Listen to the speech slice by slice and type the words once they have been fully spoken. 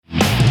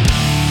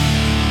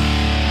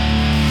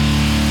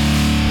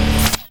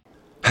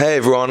Hey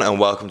everyone, and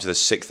welcome to the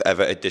 6th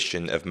ever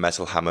edition of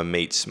Metal Hammer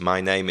Meets. My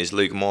name is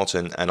Luke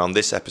Morton, and on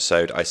this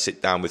episode I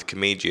sit down with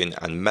comedian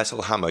and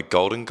Metal Hammer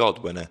Golden God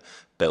winner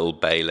Bill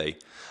Bailey.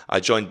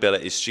 I joined Bill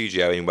at his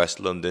studio in West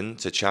London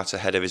to chat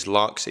ahead of his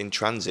Larks in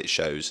Transit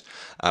shows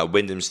at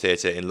Wyndham's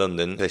Theatre in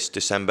London this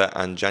December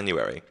and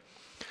January.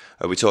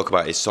 We talk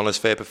about his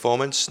Sonosphere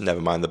performance,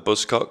 Nevermind the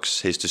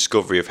Buzzcocks, his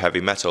discovery of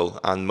heavy metal,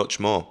 and much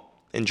more.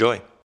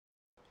 Enjoy.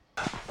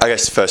 I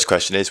guess the first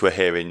question we're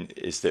here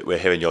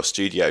in your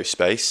studio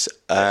space,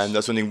 and I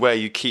was wondering where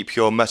you keep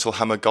your Metal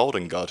Hammer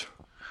Golden God.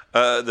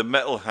 The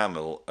Metal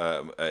Hammer,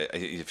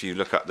 if you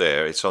look up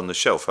there, it's on the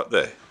shelf up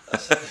there. There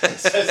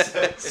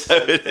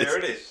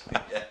it is.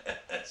 Yeah,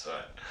 that's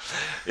right.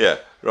 Yeah,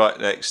 right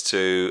next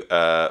to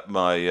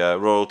my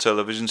Royal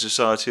Television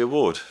Society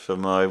Award for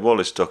my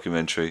Wallace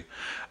documentary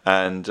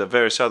and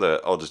various other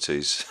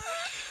oddities.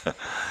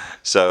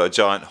 So a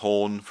giant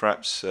horn,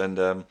 perhaps,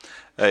 and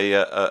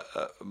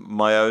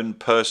my own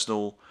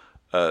personal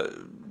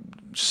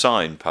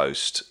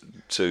signpost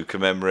to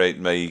commemorate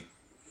me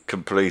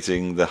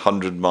completing the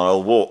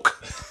 100-mile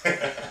walk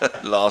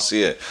last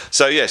year.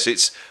 So yes,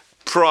 it's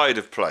pride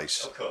of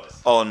place, of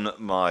course, on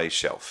my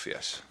shelf.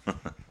 Yes.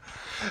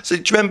 So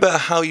do you remember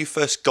how you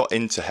first got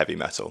into heavy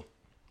metal?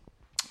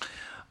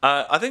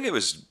 I think it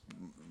was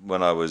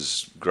when I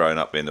was growing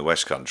up in the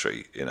West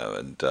Country,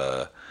 and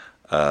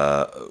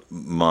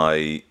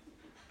my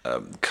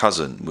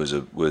cousin was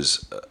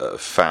a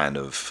fan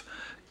of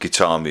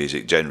guitar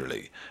music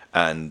generally,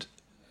 and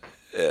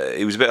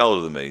he was a bit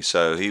older than me,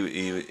 so he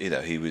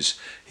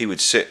would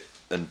sit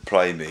and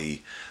play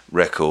me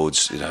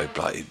records,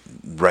 like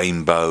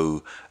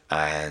Rainbow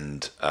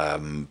and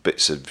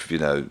bits of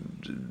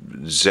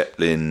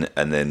Zeppelin,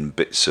 and then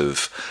bits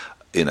of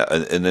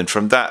and then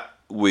from that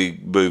we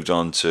moved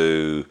on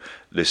to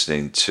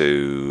listening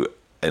to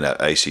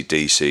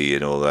AC/DC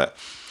and all that.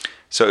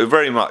 So it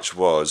very much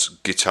was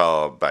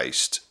guitar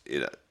based,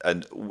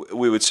 and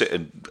we would sit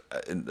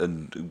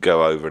and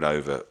go over and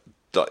over,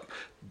 like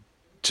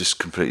just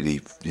completely,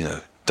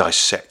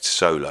 dissect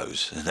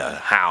solos,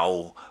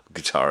 how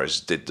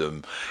guitarists did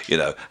them,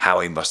 how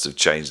he must have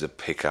changed the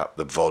pickup,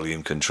 the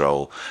volume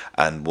control,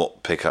 and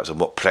what pickups and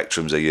what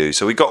plectrums they use.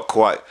 So we got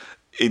quite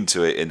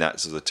into it in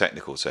that sort of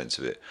technical sense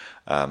of it.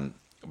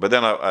 But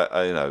then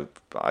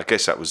I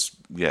guess that was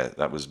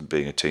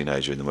being a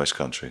teenager in the West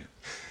Country.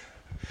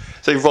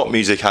 So rock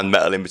music and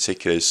metal in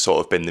particular has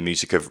sort of been the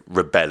music of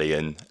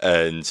rebellion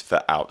and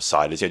for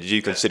outsiders. Did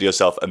you consider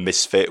yourself a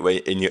misfit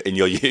in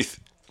your youth?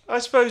 I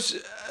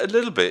suppose a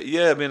little bit,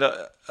 yeah. I mean,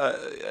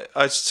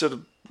 I sort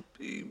of,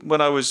 when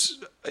I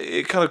was,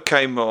 it kind of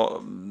came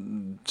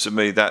on to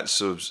me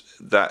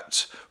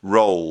that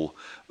role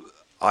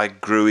I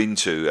grew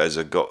into as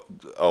I got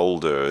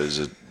older, as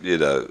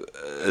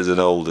an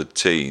older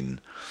teen,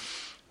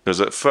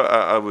 because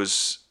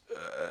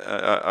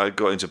I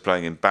got into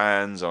playing in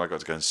bands, and I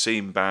got to go and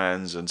see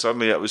bands, and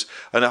suddenly it was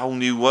a whole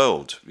new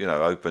world,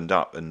 opened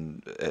up,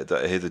 and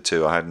that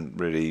hitherto I hadn't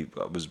really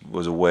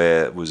was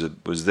aware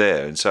was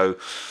there. And so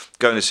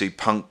going to see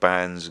punk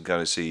bands and going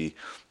to see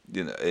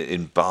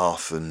in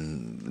Bath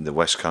and in the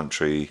West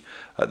Country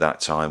at that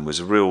time was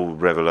a real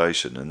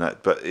revelation,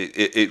 but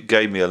it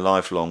gave me a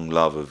lifelong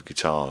love of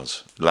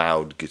guitars,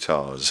 loud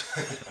guitars.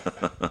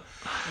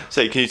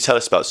 So can you tell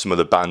us about some of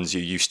the bands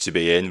you used to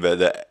be in? Were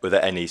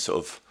there any sort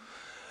of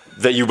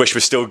that you wish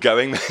were still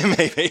going,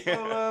 maybe?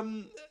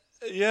 Well,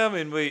 yeah, I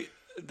mean,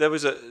 I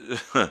was at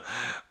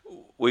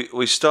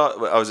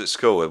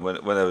school, and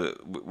whenever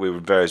we were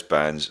in various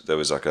bands, there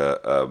was like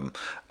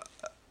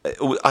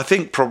I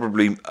think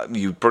probably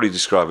you'd probably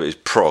describe it as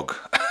prog.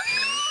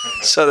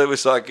 So there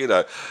was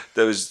there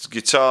was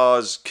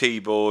guitars,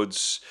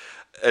 keyboards,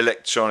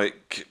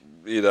 electronic,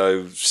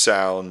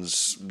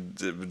 sounds,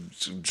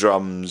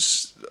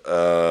 drums,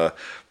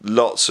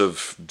 lots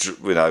of,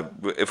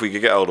 if we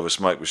could get hold of a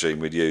smoke machine,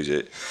 we'd use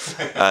it,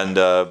 and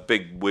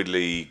big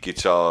widdly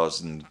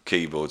guitars and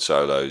keyboard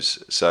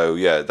solos. So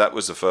yeah, that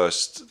was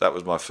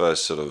my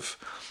first sort of,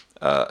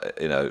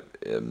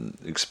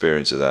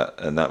 experience of that,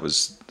 and that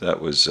was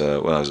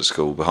when I was at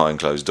school, behind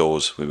closed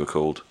doors, we were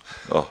called.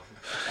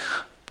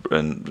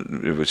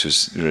 And which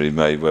was really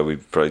made where we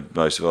played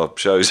most of our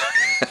shows.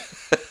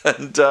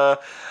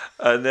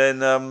 And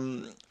then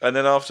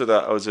after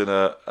that, I was in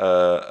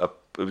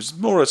it was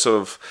more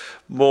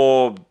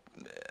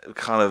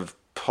kind of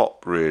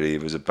pop, really.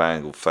 It was a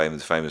band called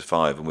Famous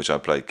Five, in which I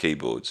played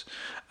keyboards,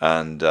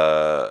 and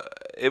that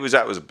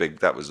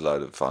was a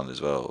load of fun as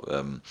well.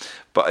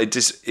 But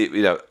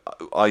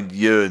I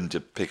yearned to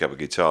pick up a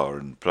guitar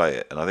and play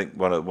it, and I think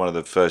one of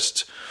the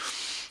first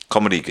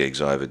comedy gigs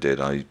I ever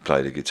did, I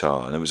played a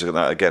guitar, and it was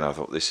again. I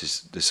thought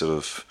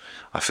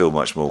I feel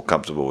much more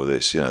comfortable with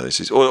this. This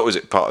is, or was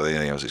it part of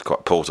anything else? It's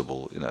quite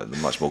portable.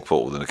 Much more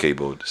portable than a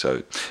keyboard.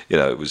 So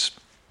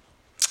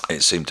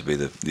it seemed to be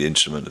the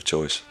instrument of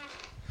choice.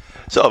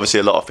 So obviously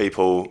a lot of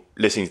people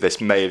listening to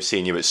this may have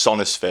seen you at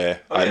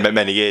Sonosphere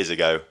many years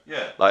ago.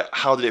 Yeah. Like,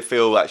 how did it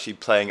feel actually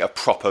playing a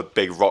proper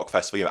big rock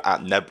festival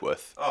at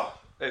Nebworth? Oh,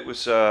 it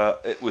was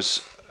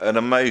an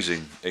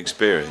amazing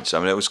experience. I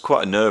mean, it was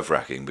quite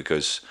nerve-wracking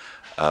because,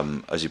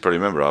 as you probably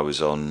remember, I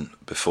was on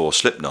before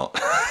Slipknot.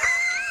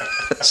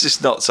 It's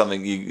just not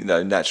something you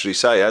naturally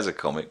say as a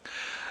comic,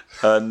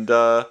 and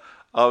but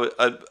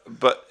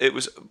it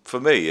was, for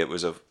me, it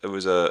was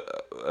a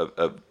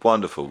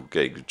wonderful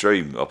gig,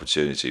 dream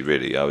opportunity.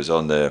 Really, I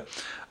think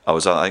I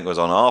was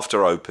on after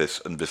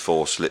Opeth and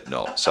before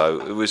Slipknot, so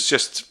it was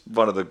just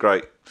one of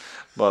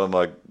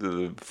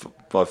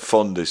my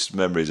fondest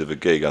memories of a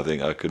gig I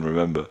think I can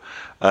remember,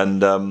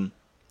 and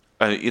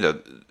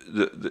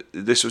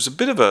this was a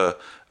bit of a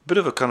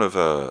kind of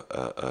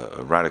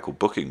a radical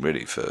booking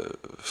really for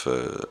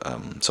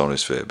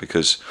Sonosphere,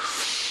 because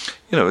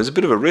it was a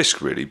bit of a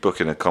risk really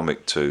booking a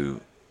comic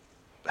to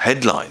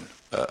headline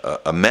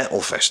a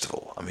metal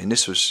festival. I mean,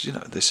 this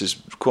is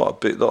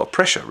quite a lot of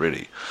pressure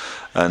really,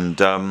 and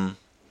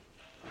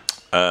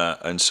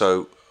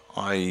so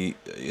I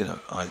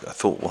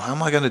thought, well, how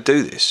am I going to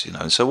do this?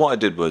 And so what I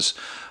did was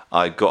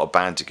I got a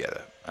band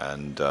together,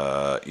 and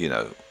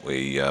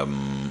we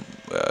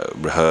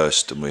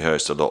rehearsed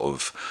a lot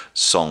of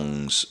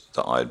songs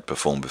that I'd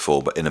performed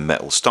before, but in a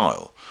metal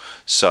style.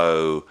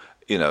 So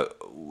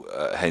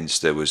hence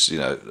there was the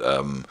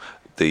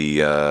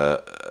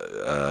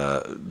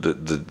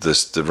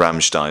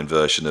Rammstein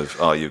version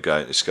of "Are You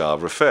Going to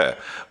Scarborough Fair,"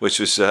 which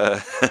was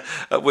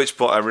at which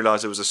point I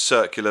realised there was a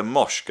circular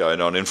mosh going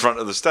on in front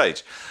of the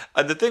stage.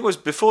 And the thing was,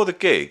 before the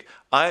gig,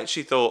 I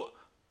actually thought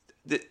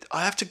that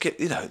I have to get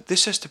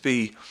this has to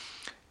be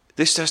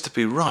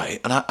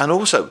right, and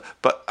also,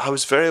 but I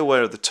was very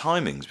aware of the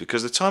timings,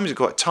 because the timings are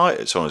quite tight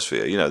at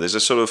Sonosphere. There's a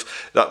sort of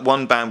that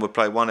one band would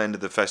play one end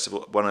of the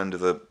festival, one end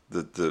of the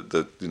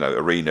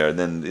arena, and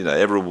then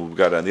everyone would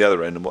go down the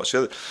other end and watch the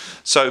other.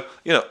 So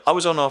I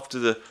was on after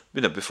the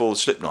before the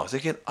Slipknot,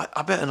 thinking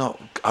I better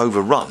not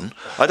overrun.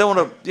 I don't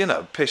want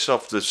to piss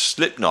off the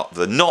Slipknot,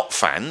 the not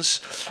fans.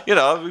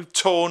 I've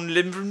torn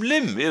limb from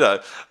limb.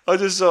 I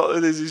just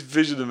thought there's this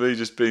vision of me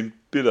just being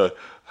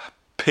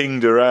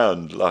pinged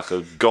around like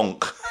a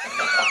gonk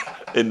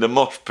in the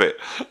mosh pit,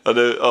 and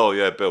oh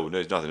yeah, Bill,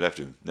 there's nothing left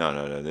of him.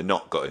 No, they're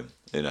not got him,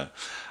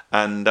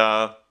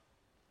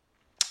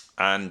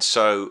 and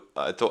so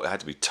I thought it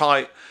had to be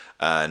tight,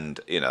 and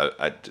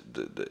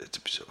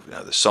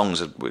the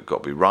songs had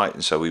got to be right,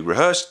 and so we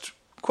rehearsed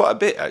quite a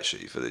bit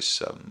actually for this.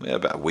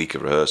 About a week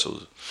of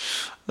rehearsals.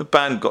 The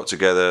band got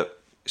together,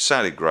 it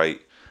sounded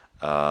great,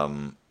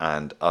 and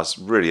I was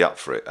really up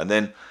for it. And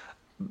then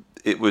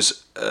it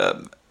was,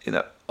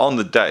 on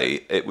the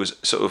day, it was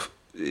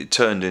it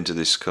turned into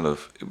this kind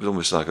of, it was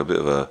almost like a bit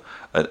of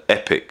an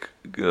epic,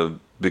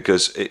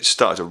 because it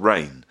started to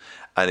rain,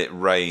 and it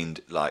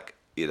rained like,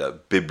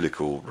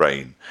 biblical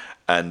rain.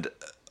 And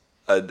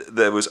I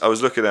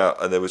was looking out,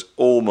 and there was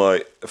all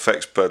my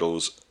effects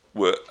pedals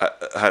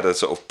had a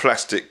sort of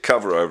plastic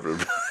cover over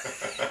them.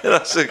 And I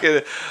was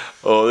thinking,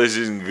 oh, this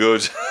isn't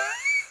good.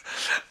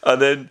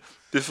 And then,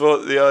 before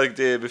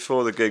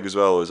the gig as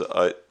well was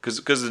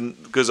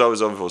because I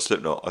was on before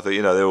Slipknot, I thought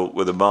they all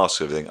with the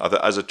masks and everything. I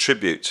thought as a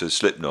tribute to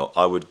Slipknot,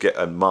 I would get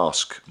a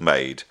mask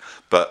made,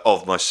 but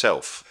of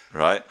myself,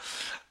 right?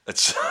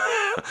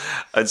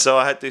 And so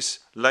I had this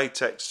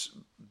latex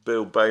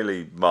Bill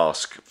Bailey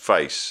mask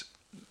face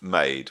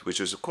made, which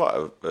was quite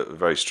a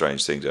very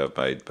strange thing to have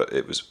made, but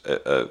it was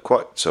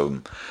quite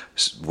some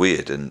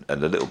weird and a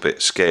little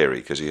bit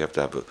scary, because you have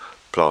to have a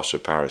plaster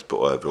of Paris put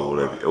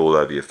all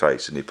over your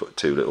face, and you put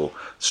two little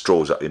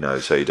straws up your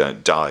nose so you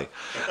don't die.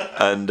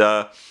 And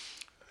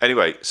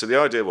anyway, so the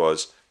idea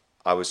was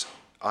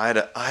I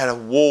had a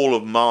wall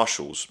of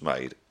Marshalls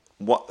made,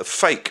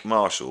 fake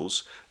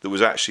Marshalls, that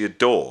was actually a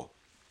door,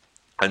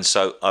 and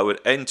so I would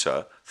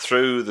enter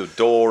through the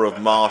door of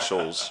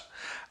Marshalls,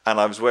 and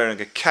I was wearing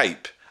a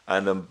cape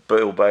and a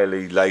Bill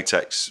Bailey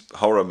latex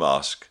horror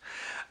mask,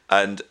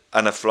 and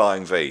a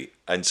flying V.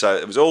 And so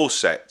it was all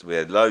set. We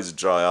had loads of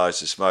dry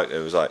ice and smoke. It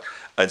was like,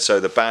 and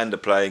so the band are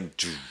playing,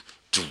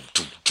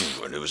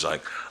 and it was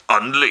like,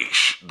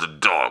 unleash the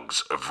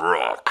dogs of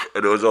rock,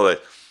 and it was all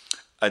that.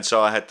 And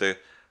so I had the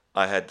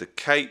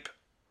cape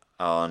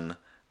on,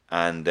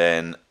 and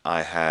then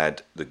I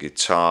had the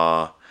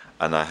guitar,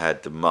 and I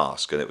had the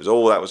mask, and it was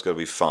all that was going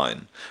to be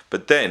fine.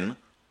 But then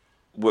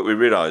what we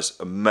realised,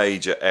 a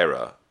major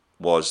error,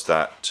 was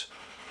that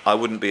I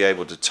wouldn't be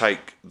able to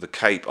take the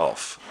cape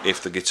off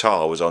if the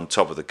guitar was on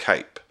top of the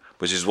cape,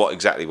 which is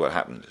exactly what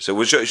happened. So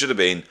it should have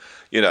been,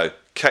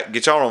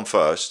 guitar on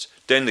first,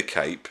 then the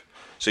cape.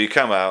 So you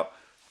come out,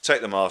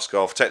 take the mask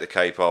off, take the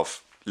cape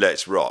off,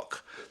 let's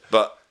rock.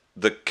 But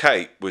the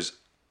cape was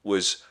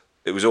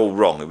all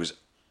wrong.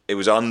 It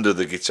was under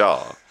the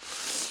guitar,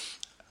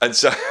 and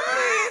so.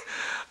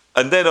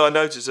 And then I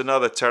noticed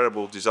another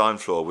terrible design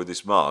flaw with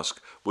this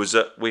mask was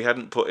that we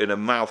hadn't put in a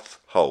mouth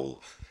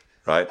hole.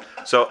 Right,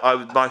 so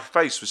my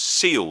face was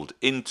sealed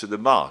into the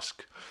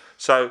mask.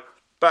 So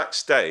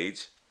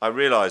backstage, I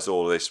realised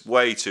all this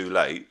way too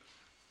late.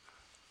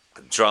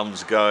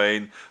 Drums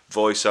going,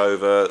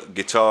 voiceover,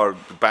 guitar,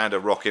 the band are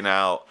rocking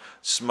out,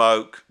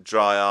 smoke,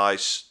 dry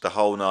ice, the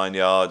whole 9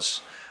 yards,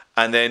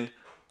 and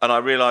I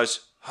realised,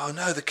 oh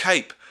no, the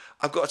cape.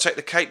 I've got to take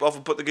the cape off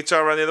and put the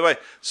guitar around the other way.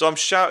 So I'm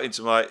shouting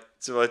to my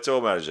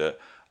tour manager,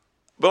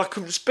 but I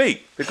couldn't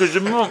speak because the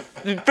monk.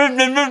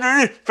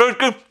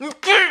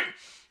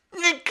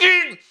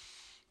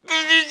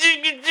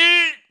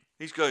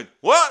 He's going,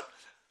 what?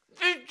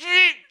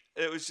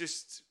 It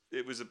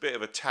was a bit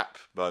of a tap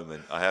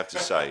moment, I have to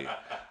say.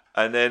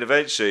 And then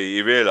eventually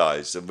he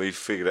realised, and we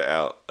figured it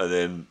out. And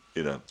then,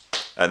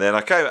 and then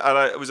I came,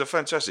 and it was a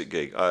fantastic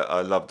gig.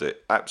 I loved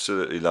it,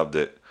 absolutely loved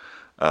it.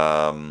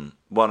 One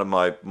of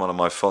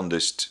my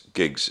fondest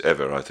gigs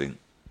ever, I think.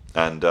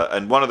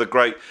 And one of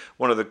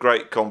the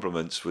great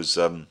compliments was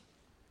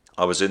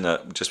I was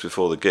just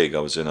before the gig. I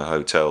was in a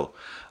hotel.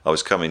 I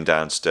was coming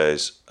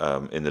downstairs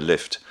in the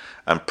lift,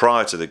 and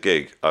prior to the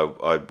gig,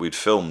 we'd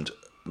filmed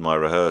my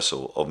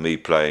rehearsal of me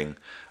playing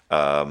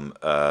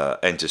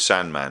Enter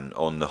Sandman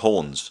on the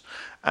horns,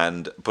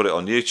 and put it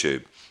on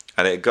YouTube,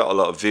 and it got a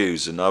lot of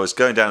views. And I was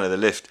going down in the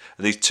lift,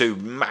 and these two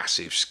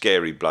massive,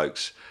 scary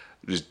blokes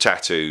with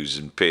tattoos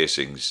and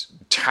piercings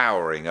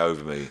towering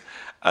over me,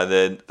 and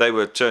then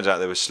turns out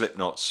they were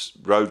Slipknot's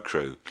road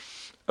crew,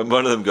 and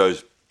one of them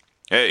goes,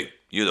 "Hey,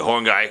 you the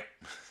horn guy?"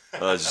 I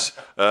was,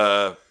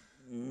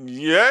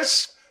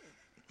 yes.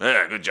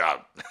 Yeah, good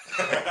job.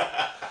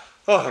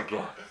 Oh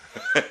God.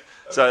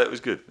 So it was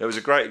good. It was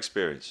a great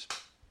experience.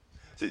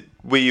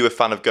 Were you a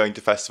fan of going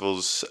to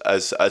festivals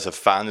as a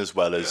fan as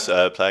well as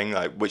playing?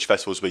 Like, which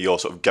festivals were your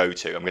sort of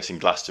go-to? I'm guessing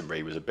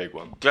Glastonbury was a big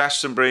one.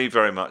 Glastonbury,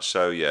 very much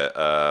so,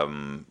 yeah.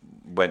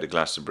 Went to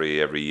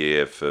Glastonbury every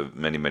year for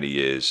many, many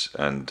years,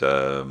 and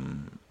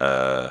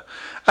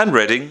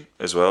Reading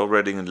as well,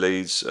 Reading and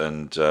Leeds,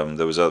 and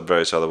there was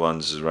various other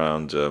ones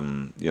around,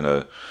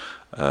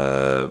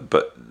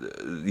 but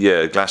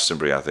yeah,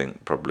 Glastonbury I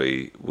think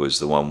probably was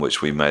the one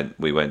which we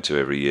went to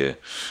every year,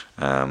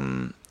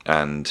 and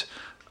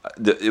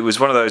it was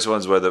one of those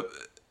ones where the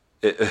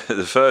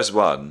first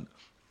one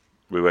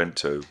we went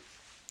to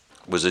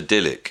was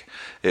idyllic.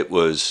 It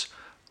was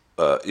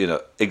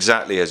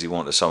exactly as you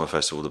want a summer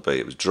festival to be.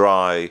 It was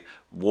dry,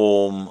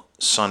 warm,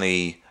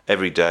 sunny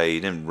every day.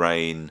 It didn't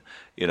rain.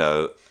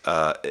 The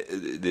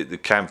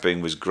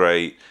camping was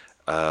great.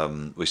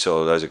 We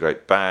saw loads of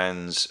great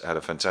bands. Had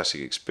a fantastic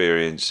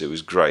experience. It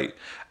was great,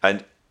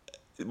 and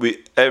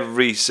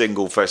every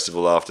single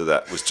festival after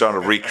that was trying to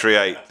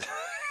recreate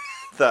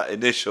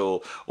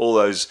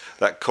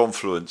that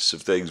confluence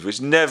of things, which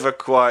never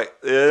quite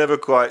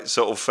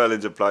sort of fell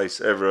into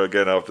place ever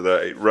again after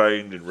that. It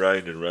rained and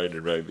rained and rained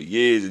and rained for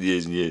years and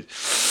years and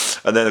years.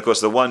 And then, of course,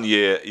 the one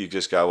year you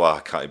just go, well, I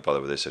can't even bother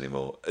with this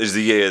anymore, is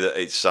the year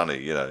that it's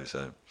sunny,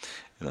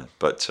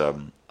 But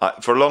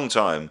for a long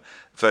time,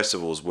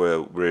 festivals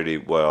were really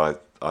where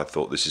I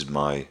thought this is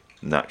my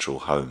natural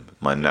home,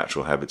 my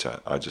natural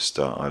habitat. I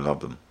love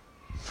them.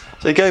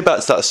 So going back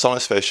to that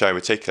Sonisphere show in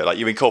particular, like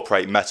you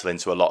incorporate metal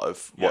into a lot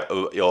of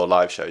your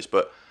live shows,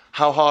 but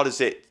how hard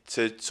is it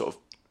to sort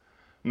of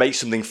make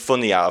something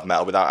funny out of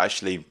metal without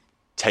actually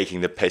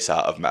taking the piss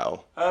out of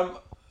metal?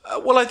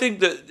 Well, I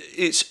think that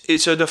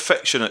it's an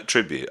affectionate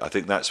tribute. I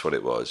think that's what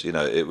it was.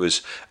 It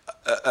was,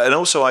 and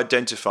also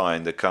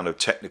identifying the kind of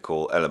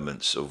technical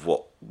elements of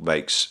what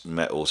makes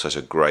metal such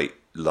a great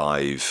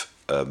live,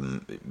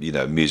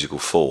 musical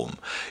form.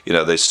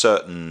 There's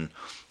certain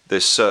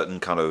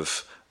kind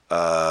of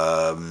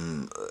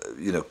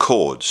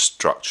chord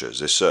structures.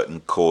 There's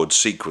certain chord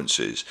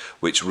sequences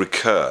which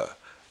recur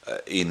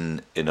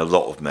in a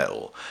lot of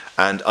metal,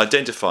 and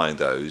identifying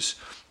those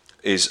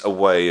is a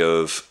way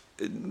of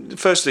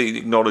firstly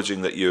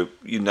acknowledging that you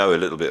know a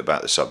little bit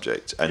about the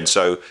subject, and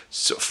so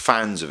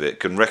fans of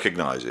it can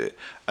recognise it,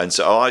 and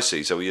so I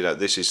see. So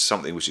this is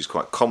something which is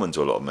quite common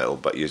to a lot of metal,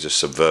 but you're just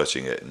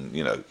subverting it and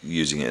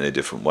using it in a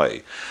different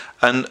way,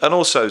 and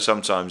also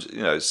sometimes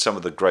some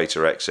of the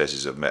greater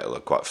excesses of metal are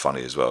quite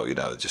funny as well.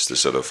 Just the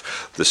sort of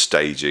the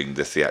staging,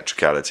 the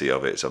theatricality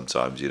of it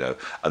sometimes,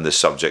 and the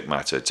subject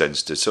matter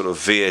tends to sort of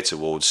veer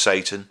towards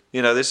Satan.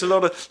 There's a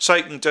lot of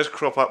Satan does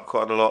crop up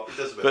quite a lot,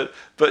 but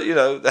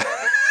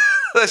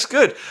that's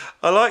good.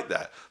 I like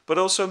that. But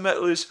also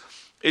metal is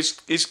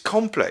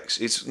complex.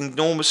 It's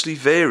enormously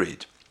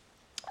varied.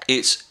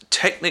 It's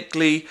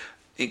technically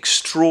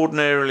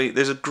extraordinarily.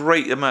 There's a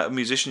great amount of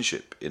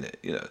musicianship in it.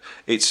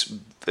 It's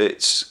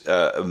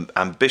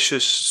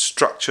ambitious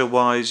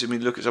structure-wise. I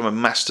mean, look at some of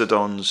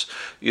Mastodon's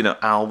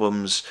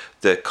albums.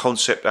 Their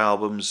concept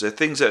albums. They're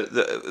things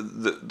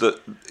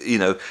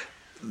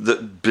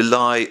that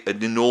belie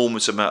an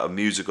enormous amount of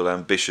musical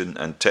ambition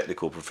and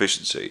technical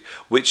proficiency,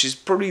 which is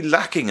probably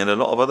lacking in a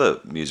lot of other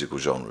musical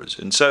genres.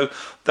 And so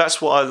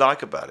that's what I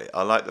like about it.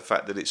 I like the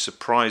fact that it's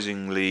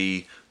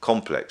surprisingly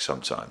complex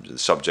sometimes. The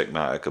subject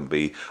matter can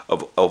be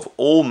of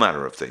all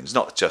manner of things,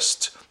 not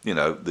just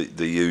the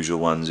usual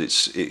ones.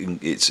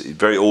 It's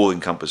very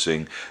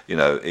all-encompassing.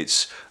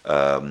 There's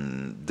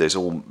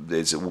all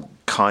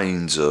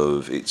kinds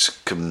of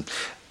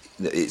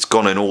it's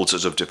gone in all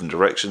sorts of different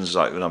directions.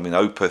 Like,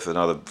 Opeth,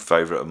 another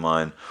favourite of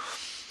mine,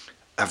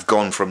 have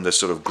gone from the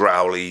sort of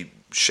growly,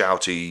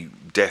 shouty,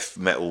 death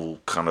metal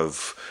kind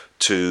of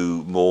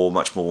to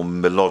much more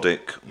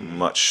melodic,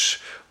 much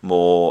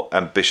more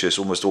ambitious,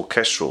 almost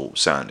orchestral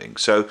sounding.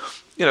 So,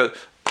 you know,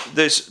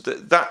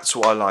 that's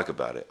what I like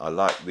about it. I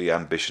like the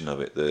ambition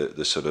of it,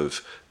 the sort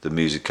of the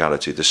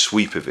musicality, the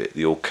sweep of it,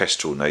 the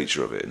orchestral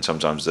nature of it, and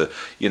sometimes the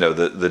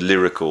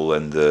lyrical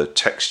and the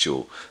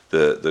textual,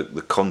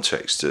 the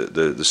context,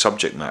 the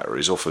subject matter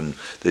is often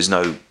there's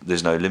no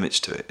limits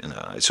to it. You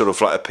know, it sort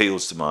of like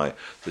appeals to my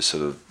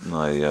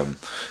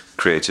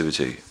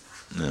creativity.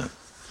 Yeah.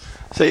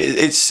 So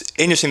it's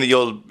interesting that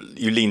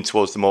you lean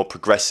towards the more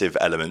progressive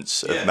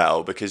elements of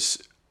metal,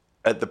 because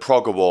at the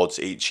Prog Awards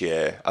each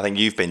year, I think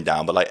you've been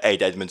down, but like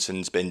Ade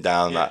Edmondson's been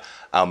down,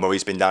 Al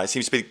Murray's been down. It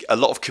seems to be a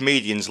lot of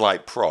comedians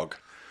like prog.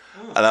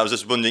 And I was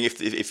just wondering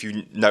if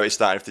you noticed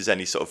that, if there's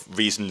any sort of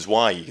reasons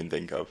why you can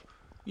think of.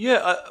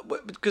 Yeah,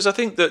 because I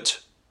think that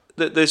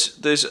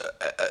there's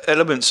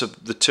elements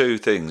of the two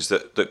things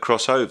that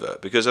cross over.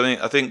 Because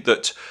I think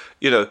that,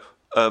 you know,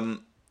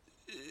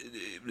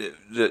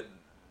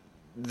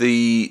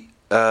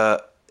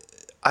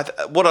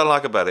 what I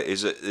like about it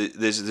is that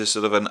there's this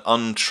sort of an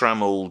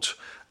untrammeled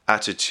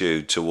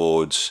attitude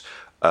towards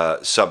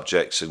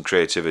subjects and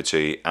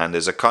creativity, and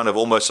there's a kind of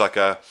almost like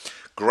a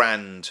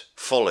grand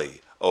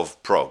folly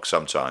of prog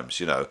sometimes,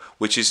 you know,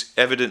 which is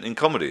evident in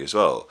comedy as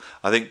well.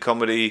 I think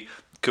comedy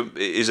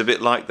is a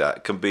bit like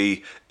that.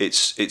 It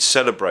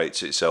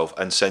celebrates itself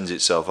and sends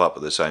itself up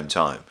at the same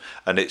time,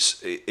 and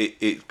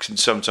it can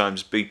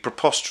sometimes be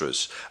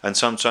preposterous and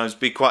sometimes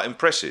be quite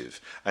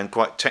impressive and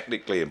quite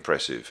technically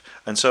impressive.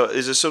 And so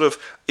there's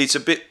there's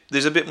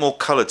a bit more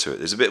colour to it.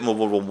 There's a bit more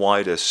of a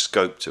wider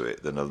scope to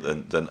it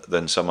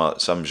than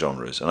some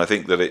genres. And I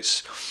think that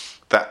it's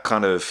that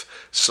kind of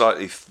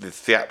slightly the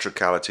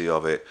theatricality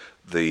of it,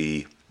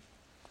 the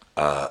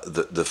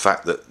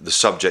fact that the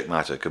subject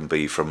matter can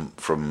be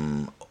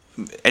from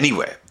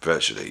anywhere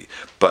virtually,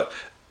 but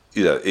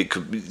you know,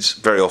 it's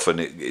very often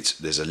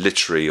there's a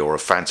literary or a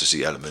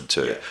fantasy element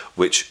to it,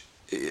 which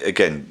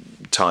again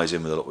ties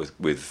in with a lot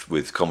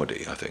with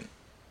comedy, I think.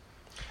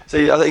 So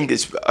I think you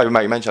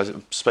mentioned, I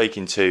was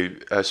speaking to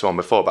someone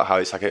before about how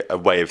it's like a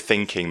way of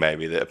thinking,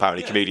 maybe, that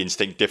apparently comedians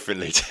think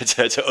differently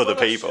to other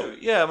people. True.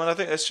 Yeah, I mean, I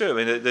think that's true. I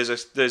mean,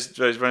 there's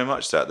very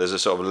much that. There's a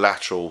sort of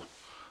lateral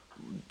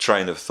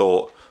train of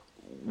thought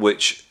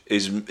which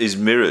is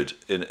mirrored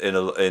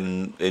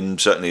in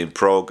certainly in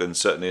prog and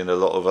certainly in a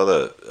lot of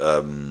other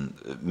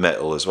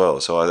metal as well.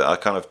 So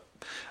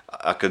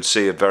I could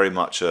see very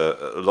much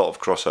a lot of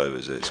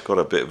crossovers. It's got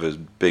a bit of a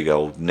big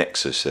old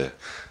nexus there.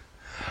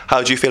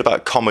 How do you feel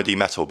about comedy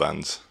metal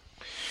bands?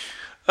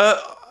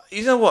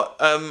 You know what?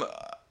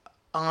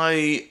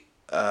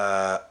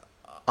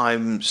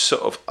 I'm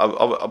sort of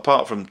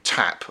apart from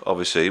Tap,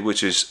 obviously,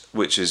 which is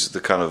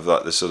the kind of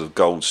like the sort of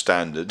gold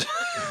standard.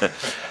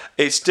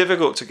 It's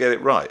difficult to get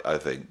it right, I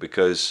think,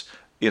 because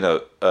you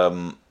know,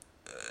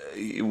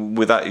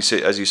 without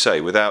as you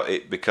say, without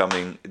it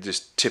becoming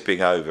just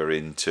tipping over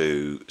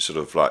into sort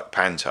of like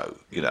panto.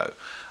 You know,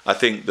 I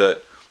think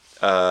that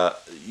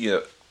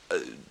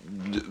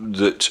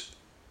that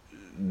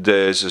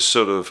there's a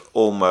sort of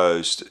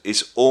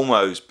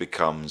almost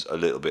becomes a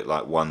little bit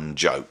like one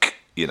joke,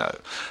 you know,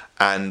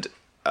 and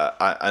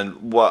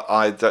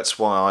that's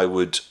why I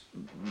would,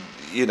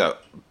 you know,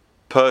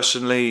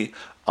 personally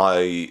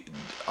I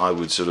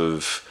would sort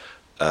of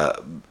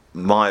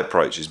my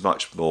approach is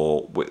much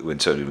more in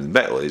terms of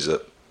metal is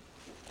that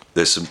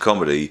there's some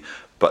comedy,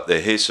 but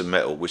here's some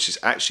metal which is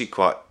actually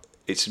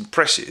it's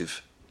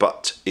impressive,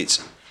 but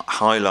it's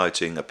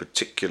highlighting a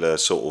particular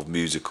sort of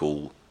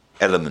musical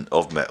element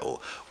of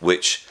metal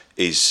which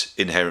is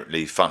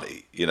inherently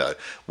funny, you know,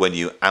 when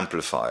you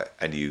amplify it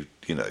and you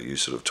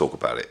sort of talk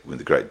about it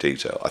with great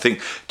detail. I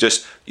think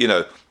just, you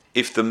know,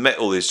 if the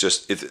metal is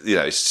just,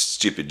 it's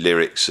stupid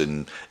lyrics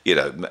and, you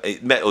know,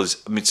 metal is,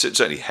 I mean,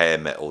 certainly hair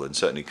metal and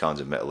certainly kinds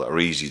of metal that are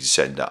easy to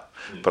send up.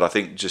 But I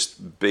think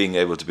just being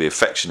able to be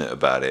affectionate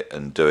about it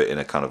and do it in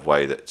a kind of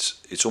way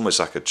it's almost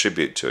like a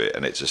tribute to it,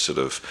 and it's a sort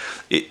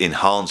of, it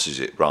enhances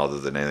it rather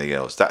than anything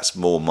else. That's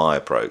more my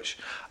approach.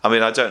 I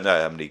mean, I don't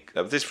know how many,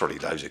 there's probably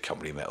loads of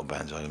comedy metal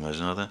bands, I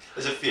imagine, are there?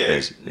 There's a few.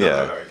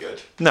 Not very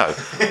good. No,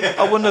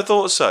 I wouldn't have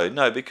thought so.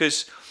 No,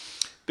 because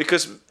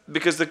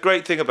the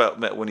great thing about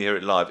metal when you hear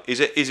it live is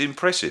it is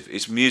impressive.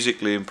 It's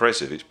musically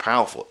impressive. It's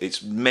powerful.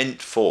 It's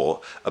meant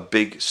for a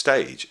big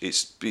stage.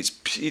 It's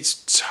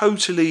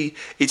totally.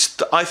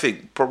 It's, I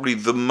think, probably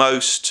the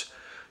most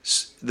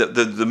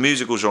the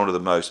musical genre the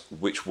most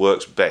which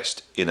works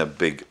best in a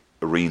big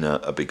arena,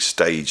 a big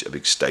stage, a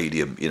big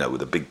stadium. You know,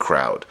 with a big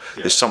crowd.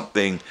 Yeah. There's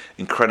something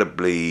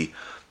incredibly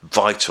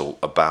vital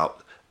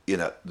about, you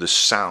know, the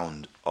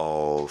sound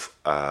of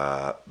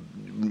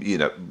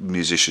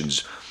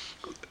musicians.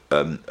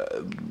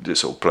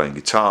 Sort of playing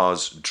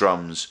guitars,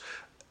 drums,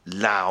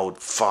 loud,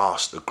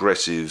 fast,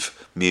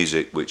 aggressive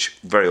music, which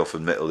very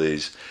often metal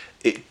is.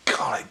 It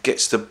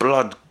gets the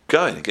blood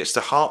going. It gets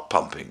the heart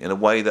pumping in a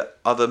way that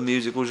other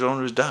musical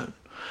genres don't.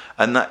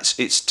 And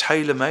it's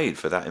tailor-made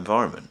for that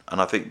environment. And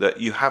I think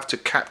that you have to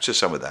capture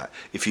some of that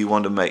if you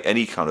want to make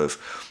any kind of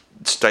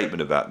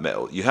statement about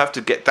metal, you have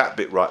to get that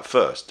bit right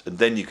first, and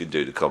then you can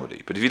do the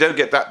comedy. But if you don't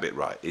get that bit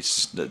right, it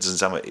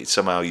doesn't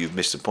somehow you've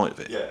missed the point of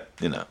it. Yeah.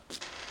 You know.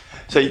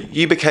 So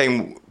you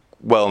became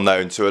well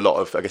known to a lot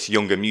of, I guess,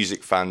 younger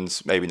music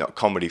fans, maybe not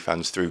comedy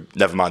fans, through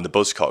Nevermind the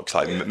Buzzcocks,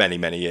 like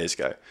many years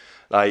ago.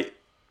 Like,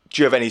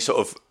 do you have any sort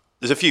of?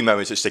 There's a few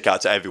moments that stick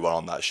out to everyone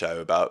on that show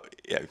about,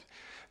 you know,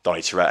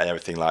 Donny Tourette and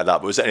everything like that.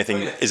 But was there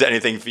anything? Is there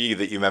anything for you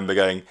that you remember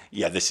going,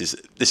 yeah, this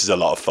is a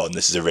lot of fun.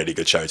 This is a really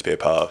good show to be a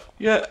part of.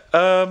 Yeah.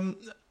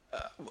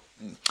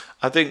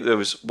 I think there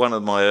was one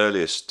of my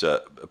earliest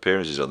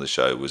appearances on the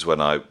show was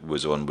when I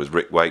was on with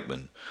Rick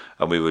Wakeman,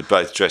 and we were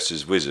both dressed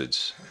as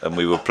wizards, and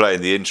we were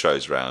playing the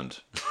intros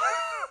round.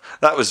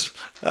 that was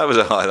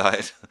a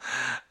highlight.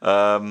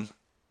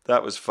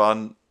 That was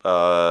fun.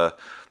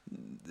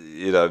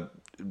 You know,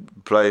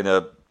 playing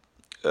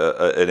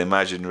an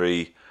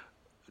imaginary,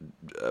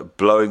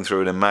 blowing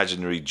through an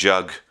imaginary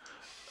jug,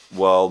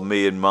 while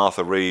me and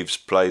Martha Reeves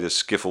played a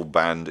skiffle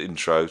band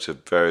intro to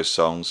various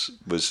songs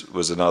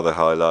was another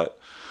highlight.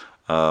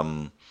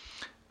 So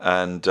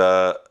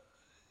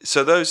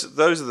those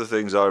are the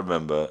things I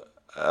remember.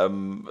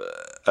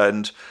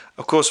 And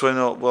of course,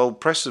 when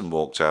Preston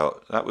walked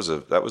out, that was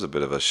a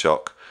bit of a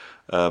shock.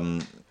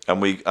 And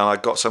I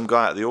got some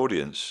guy out of the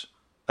audience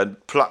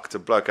and plucked a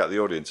bloke out of the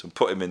audience and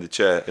put him in the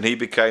chair, and he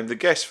became the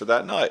guest for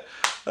that night.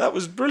 That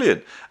was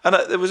brilliant. And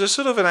there was a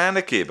sort of an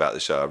anarchy about the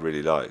show I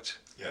really liked.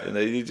 Yeah. And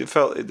you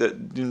felt that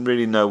didn't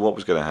really know what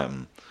was going to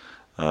happen.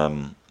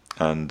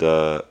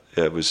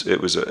 It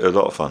was a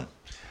lot of fun.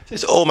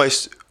 It's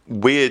almost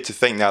weird to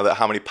think now that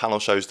how many panel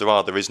shows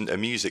there isn't a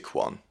music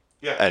one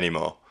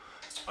anymore.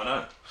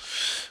 I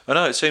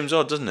know. It seems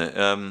odd, doesn't it?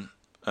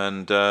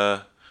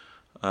 I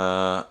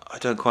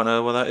don't quite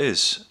know what that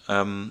is.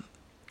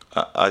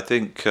 I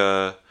think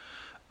at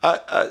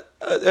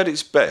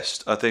its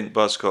best, I think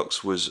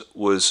Buzzcocks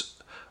was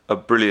a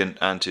brilliant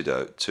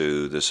antidote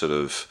to the sort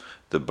of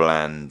the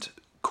bland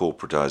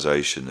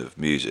corporatization of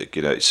music.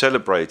 You know, it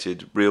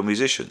celebrated real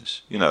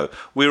musicians. You know,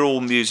 we're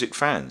all music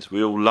fans.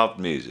 We all loved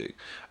music,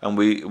 and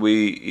we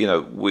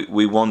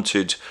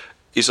wanted.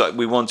 It's like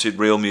we wanted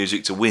real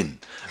music to win,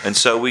 and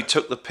so we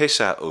took the piss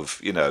out of,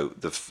 you know,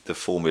 the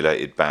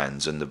formulated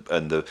bands and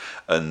the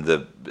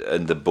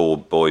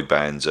boy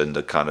bands and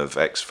the kind of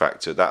X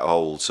Factor, that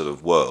whole sort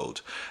of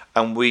world,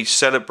 and we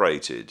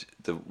celebrated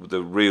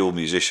the real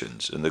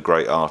musicians and the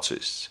great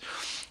artists.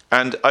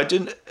 And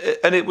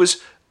it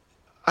was,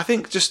 I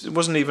think, just it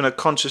wasn't even a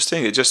conscious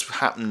thing. It just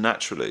happened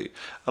naturally.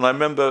 And I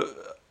remember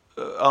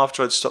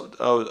after I was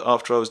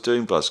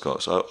doing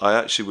Buzzcocks, I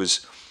actually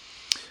was.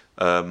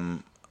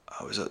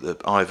 I was at the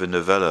Ivor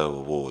Novello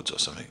Awards or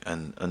something,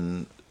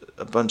 and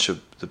a bunch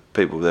of the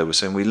people there were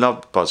saying we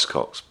loved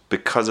Buzzcocks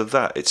because of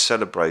that. It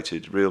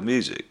celebrated real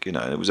music, you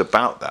know, and it was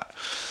about that.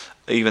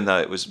 Even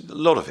though a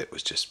lot of it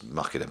was just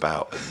mucking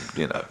about and,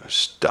 you know,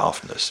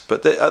 daftness.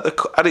 But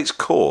at its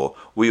core,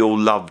 we all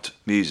loved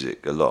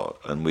music a lot,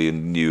 and we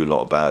knew a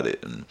lot about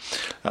it, and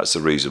that's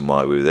the reason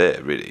why we were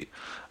there, really.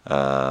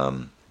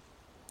 So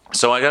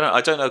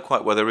I don't know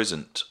quite why there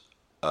isn't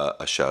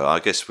a show. I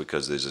guess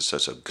because there's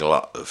such a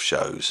glut of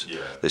shows. Yeah.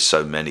 There's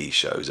so many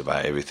shows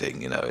about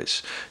everything. You know,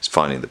 it's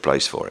finding the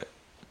place for it.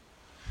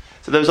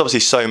 So there was obviously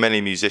so many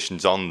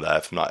musicians on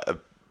there from like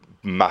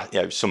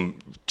some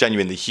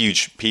genuinely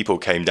huge people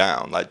came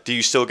down. Like, do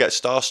you still get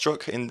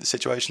starstruck in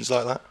situations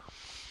like that?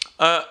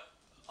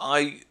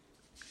 I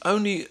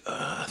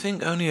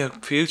think only a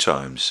few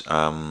times.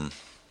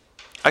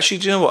 Actually,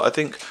 do you know what? I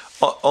think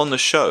on the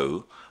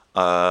show,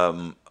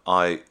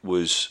 I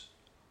was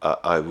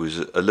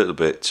a little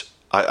bit.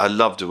 I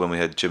loved it when we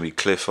had Jimmy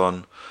Cliff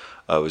on.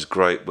 It was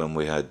great when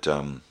we had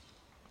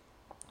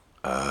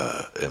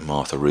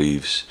Martha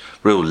Reeves,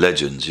 real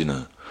legends, you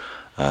know.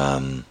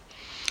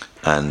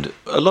 And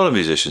a lot of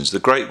musicians, the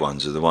great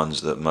ones are the ones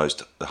that are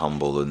most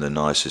humble and the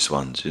nicest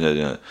ones, you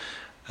know,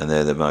 and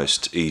they're the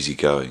most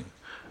easygoing.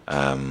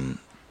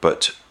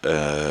 But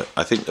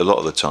I think a lot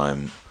of the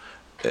time,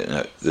 you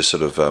know, the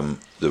sort of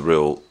the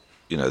real,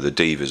 you know, the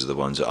divas are the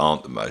ones that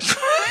aren't the most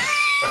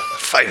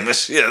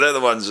famous. You know, they're the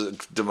ones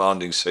that are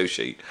demanding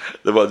sushi,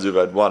 the ones who've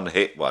had one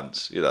hit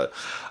once. You know,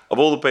 of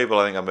all the people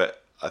I think I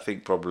met, I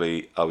think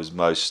probably I was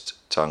most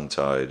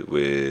tongue-tied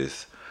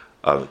with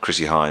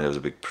Chrissie Hynde. I was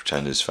a big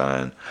Pretenders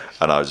fan,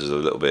 and I was just a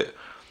little bit,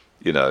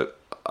 you know,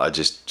 I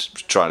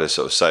just trying to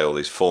sort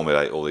of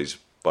formulate all these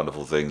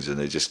wonderful things, and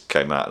they just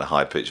came out in a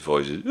high-pitched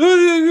voice.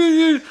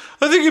 I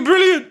think you're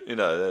brilliant, you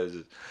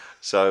know.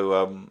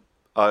 So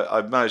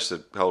I managed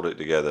to hold it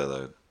together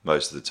though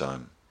most of the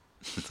time.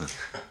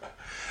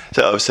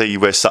 So obviously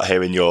we're sat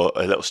here in your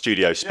little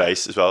studio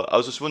space as well. I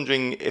was just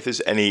wondering if there's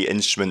any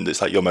instrument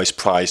that's like your most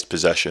prized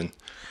possession.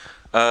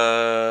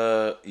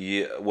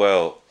 Yeah.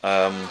 Well,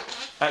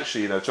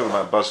 actually, you know, talking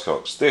about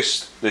Buzzcocks,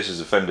 this is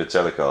a Fender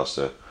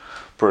Telecaster,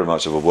 pretty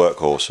much of a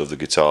workhorse of the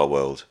guitar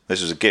world.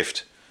 This was a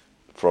gift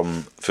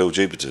from Phil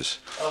Jupiter's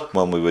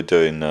when we were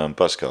doing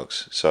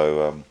Buzzcocks.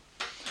 So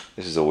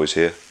this is always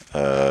here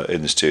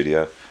in the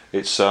studio.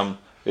 It's one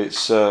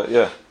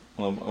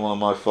of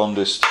my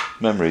fondest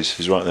memories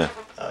is right there.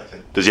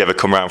 Okay. Does he ever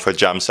come round for a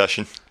jam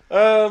session?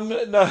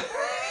 No.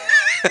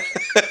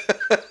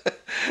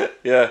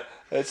 Yeah,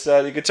 it's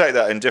you could take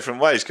that in different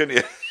ways, couldn't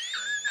you?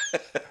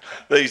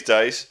 These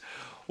days.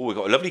 Oh, we've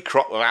got a lovely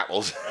crop of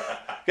apples.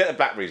 Get the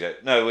blackberries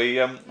out. No, we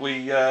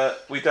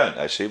don't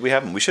actually. We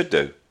haven't. We should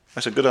do.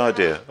 That's a good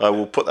idea. I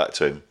will put that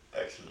to him.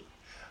 Excellent.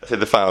 So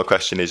the final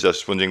question is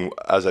just wondering,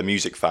 as a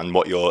music fan,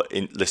 what you're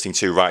listening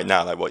to right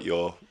now, like what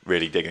you're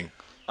really digging.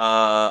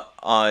 I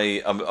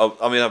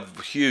mean, I've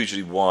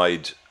hugely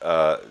wide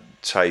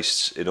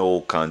tastes in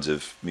all kinds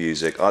of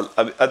music.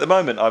 At the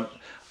moment,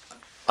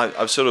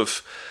 I'm sort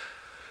of,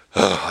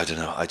 I don't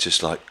know. I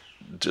just like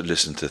to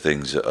listen to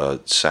things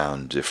that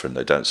sound different.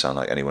 They don't sound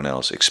like anyone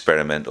else.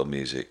 Experimental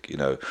music,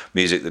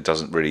 music that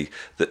doesn't really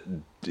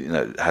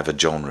have a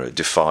genre. It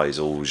defies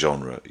all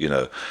genre.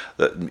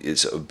 That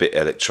it's a bit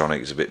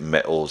electronic, it's a bit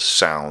metal,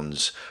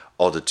 sounds,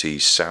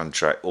 oddities,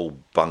 soundtrack, all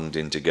bunged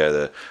in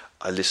together.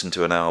 I listened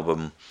to an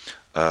album.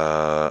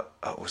 What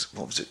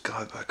was it?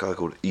 A guy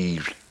called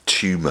Eve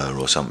Tumor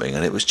or something,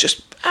 and it was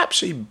just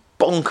absolutely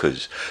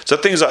bonkers. So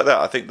things like that,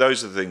 I think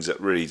those are the things that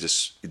really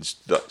just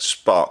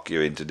spark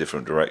you into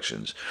different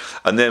directions.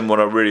 And then when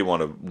I really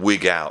want to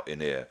wig out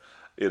in here,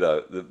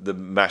 the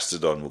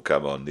Mastodon will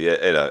come on, the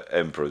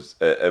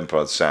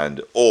Emperor's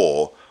Sand,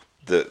 or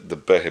the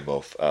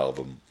Behemoth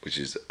album, which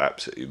is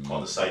absolutely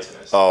On the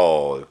Satanist.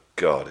 Oh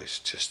God, it's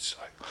just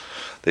like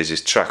there's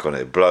this track on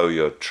it, Blow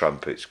Your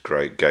Trumpets,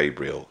 Great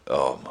Gabriel.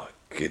 Oh my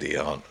giddy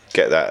aunt,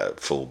 get that at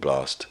full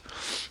blast,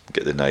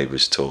 get the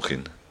neighbours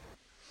talking.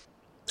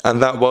 And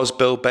that was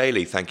Bill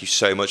Bailey. Thank you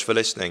so much for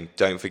listening.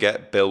 Don't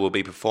forget, Bill will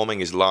be performing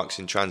his Larks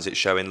in Transit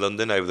show in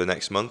London over the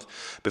next month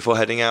before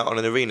heading out on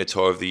an arena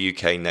tour of the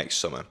UK next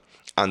summer.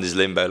 And his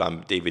Limbo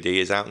Land DVD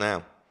is out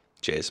now.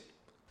 Cheers.